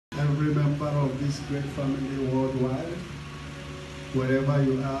of this great family worldwide. Wherever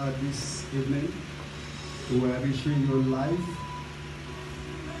you are this evening, we are reaching you live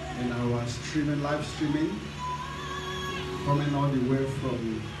in our live streaming, coming all the way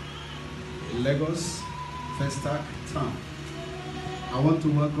from Lagos, Festac town. I want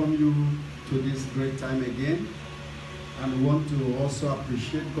to welcome you to this great time again, and want to also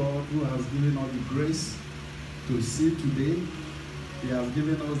appreciate God who has given us the grace to see today. He has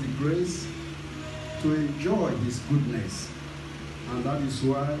given us the grace to enjoy His goodness, and that is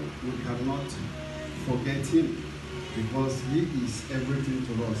why we cannot forget Him, because He is everything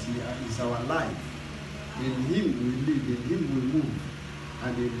to us. He is our life. In Him we live, in Him we move,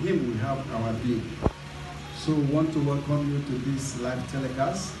 and in Him we have our being. So we want to welcome you to this live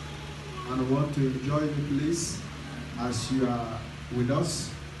telecast, and we want to enjoy the place as you are with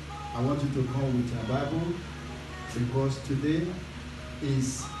us. I want you to come with your Bible, because today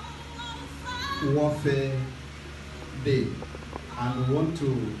is Warfare Day, and we want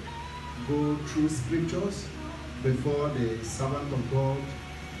to go through scriptures before the servant of God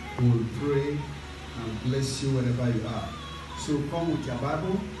will pray and bless you wherever you are. So come with your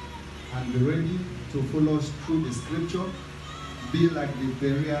Bible and be ready to follow us through the scripture. Be like the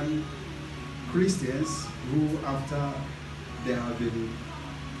Berean Christians who, after they have been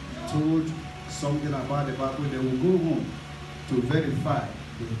told something about the Bible, they will go home to verify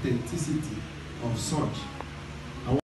the authenticity of such